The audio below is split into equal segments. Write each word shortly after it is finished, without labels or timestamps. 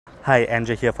Hi,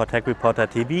 Angie here for Tech Reporter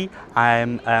TV.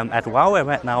 I'm at Huawei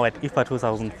right now at IFA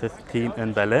 2015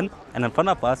 in Berlin, and in front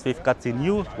of us we've got the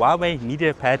new Huawei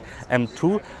MediaPad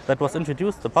M2 that was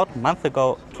introduced about a month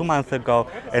ago, 2 months ago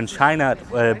in China.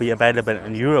 It will be available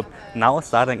in Europe now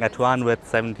starting at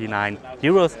 279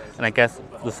 euros, and I guess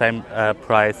the same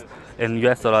price in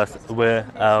US dollars will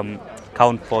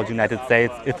count for the United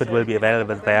States if it will be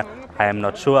available there. I am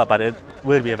not sure, but it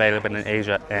will be available in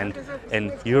Asia and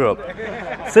in Europe.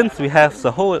 Since we have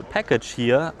the whole package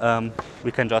here,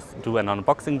 we can just do an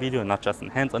unboxing video, not just a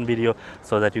hands-on video,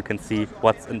 so that you can see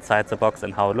what's inside the box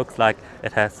and how it looks like.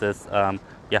 It has this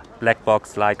black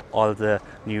box like all the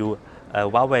new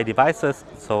Huawei devices.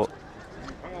 So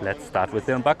let's start with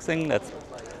the unboxing. Let's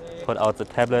put out the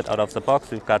tablet out of the box.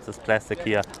 We've got this plastic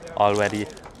here already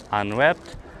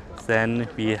unwrapped. Then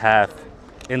we have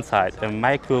inside a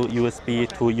micro USB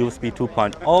to USB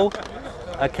 2.0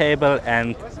 a cable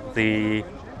and the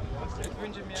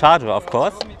charger, of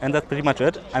course, and that's pretty much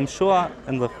it. I'm sure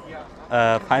in the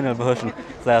final version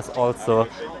there's also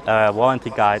a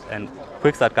warranty guide and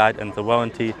quick start guide, and the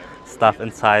warranty stuff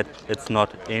inside, it's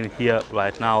not in here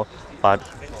right now, but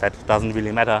that doesn't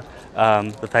really matter.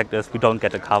 The fact is we don't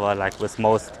get a cover like with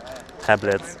most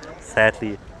tablets,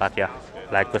 sadly, but yeah,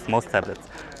 like with most tablets.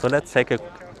 So let's take a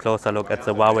closer look at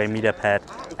the Huawei MediaPad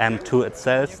M2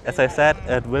 itself. As I said,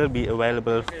 it will be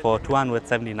available for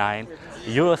 279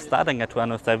 euros, starting at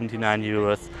 279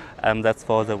 euros. That's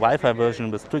for the Wi-Fi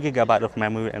version with 2 GB of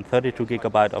memory and 32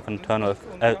 GB of internal,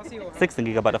 16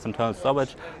 GB of internal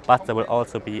storage. But there will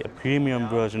also be a premium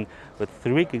version with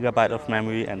 3 GB of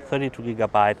memory and 32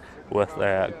 GB with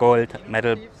a gold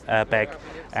metal back.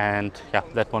 And yeah,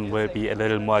 that one will be a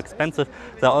little more expensive.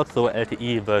 There are also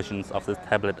LTE versions of this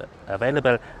tablet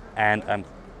available, and I'm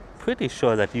pretty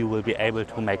sure that you will be able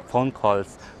to make phone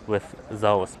calls with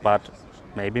those, but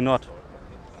maybe not.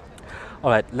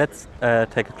 Alright, let's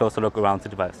take a closer look around the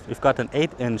device. We've got an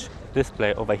 8-inch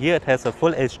display over here. It has a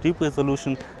full HD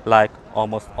resolution like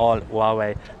almost all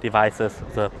Huawei devices,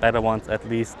 the better ones at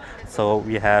least. So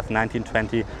we have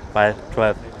 1920 by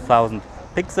 12,000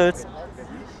 pixels.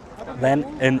 Then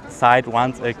inside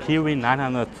runs a Kirin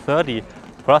 930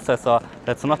 processor.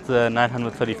 That's not the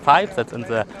 935 that's in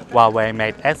the Huawei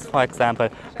Mate S, for example,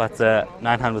 but the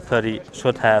 930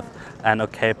 should have an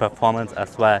okay performance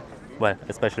as well,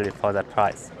 especially for that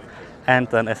price. And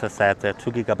then, as I said, the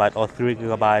 2 GB or 3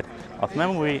 GB of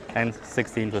memory and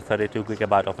 16 to 32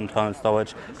 GB of internal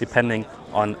storage, depending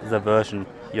on the version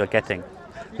you're getting.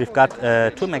 We've got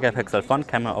a 2 megapixel front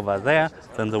camera over there,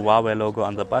 then the Huawei logo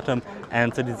on the bottom,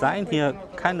 and the design here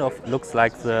kind of looks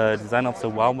like the design of the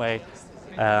Huawei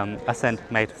Ascend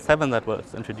Mate 7 that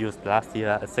was introduced last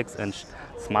year, a 6-inch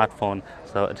smartphone.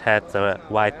 So it had the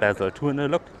wide bezel too, and it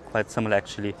looked quite similar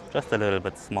actually, just a little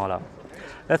bit smaller.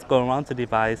 Let's go around the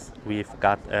device. We've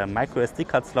got a micro SD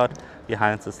card slot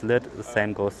behind this lid. The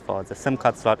same goes for the SIM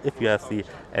card slot if you have the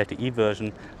LTE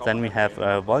version. Then we have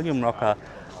a volume rocker,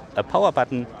 a power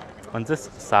button. On this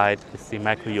side is the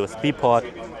micro USB port,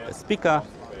 a speaker,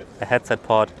 a headset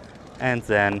port, and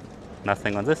then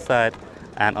nothing on this side.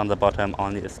 And on the bottom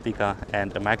only a speaker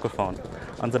and a microphone.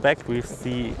 On the back we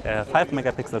see a 5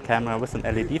 megapixel camera with an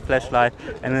LED flashlight,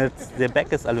 and the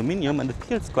back is aluminium and it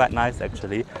feels quite nice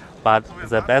actually, but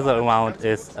the bezel around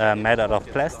is made out of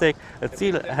plastic. It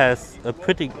still has a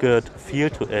pretty good feel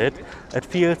to it. It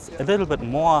feels a little bit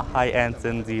more high-end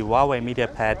than the Huawei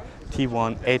MediaPad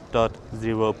T1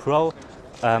 8.0 Pro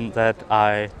that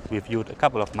I reviewed a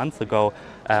couple of months ago.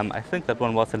 I think that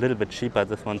one was a little bit cheaper.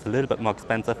 This one's a little bit more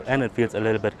expensive, and it feels a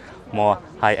little bit more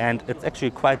high-end. It's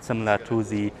actually quite similar to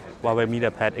the Huawei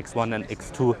MediaPad X1 and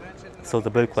X2, so the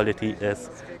build quality is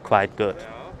quite good.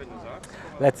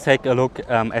 Let's take a look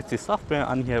at the software.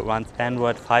 On here runs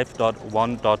Android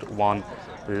 5.1.1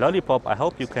 Lollipop. I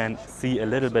hope you can see a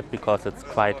little bit because it's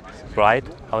quite bright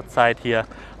outside here,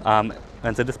 and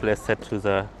the display is set to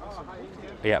the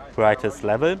brightest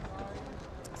level.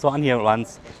 So on here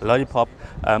runs Lollipop,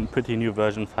 pretty new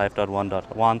version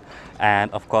 5.1.1,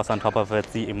 and of course on top of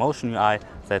it the Emotion UI.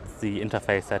 That's the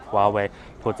interface that Huawei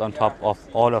puts on top of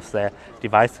all of their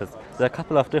devices. There are a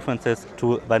couple of differences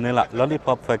to vanilla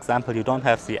Lollipop. For example, you don't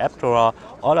have the app drawer.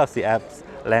 All of the apps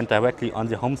land directly on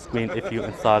the home screen if you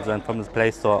install them from the Play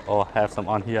Store or have them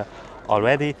on here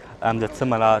already. That's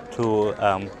similar to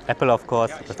Apple, of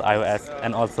course, with iOS,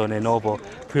 and also Lenovo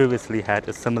previously had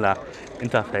a similar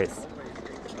interface.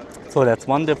 So that's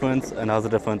one difference. Another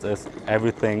difference is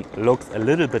everything looks a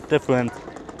little bit different,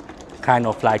 kind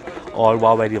of like all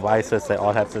Huawei devices. They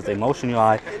all have this Emotion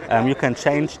UI. You can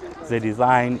change the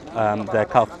design. There are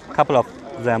a couple of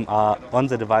them are on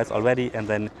the device already, and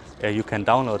then you can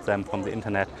download them from the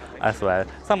internet as well.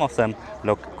 Some of them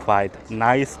look quite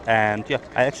nice, and yeah,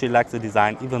 I actually like the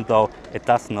design, even though it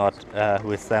does not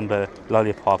resemble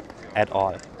Lollipop at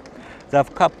all. There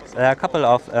are a couple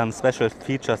of special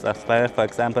features as well. For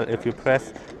example, if you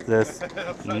press this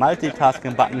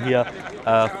multitasking button here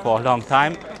for a long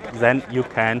time, then you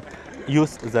can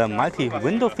use the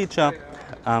multi-window feature.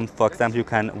 For example, you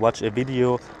can watch a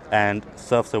video and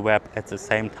surf the web at the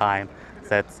same time.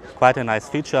 That's quite a nice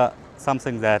feature,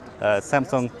 something that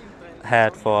Samsung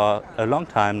had for a long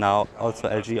time now. Also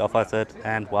LG offers it,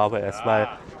 and Huawei as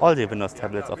well. All the Windows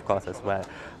tablets, of course, as well.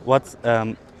 What's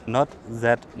not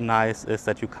that nice is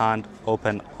that you can't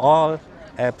open all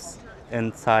apps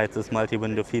inside this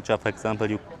multi-window feature. For example,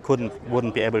 you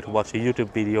wouldn't be able to watch a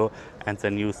YouTube video and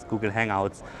then use Google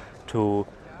Hangouts to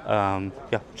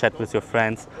chat with your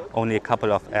friends. Only a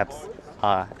couple of apps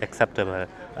are acceptable.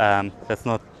 That's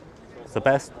not the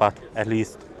best, but at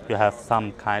least you have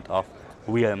some kind of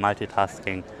real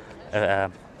multitasking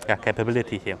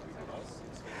capability here.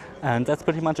 And that's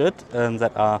pretty much it.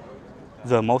 That are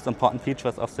the most important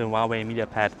features of the Huawei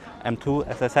MediaPad M2.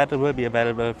 As I said, it will be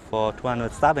available for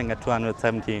starting at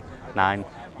 279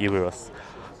 euros.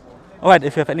 Alright,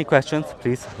 if you have any questions,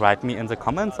 please write me in the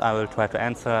comments. I will try to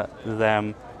answer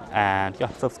them. And yeah,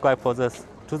 subscribe to this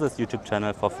YouTube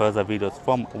channel for further videos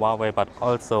from Huawei, but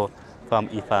also from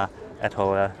IFA at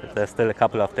Huawei. There's still a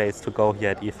couple of days to go here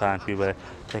at IFA, and we will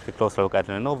take a closer look at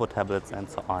the Lenovo tablets and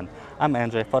so on. I'm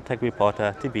Andrzej for Tech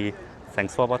Reporter TV.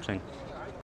 Thanks for watching.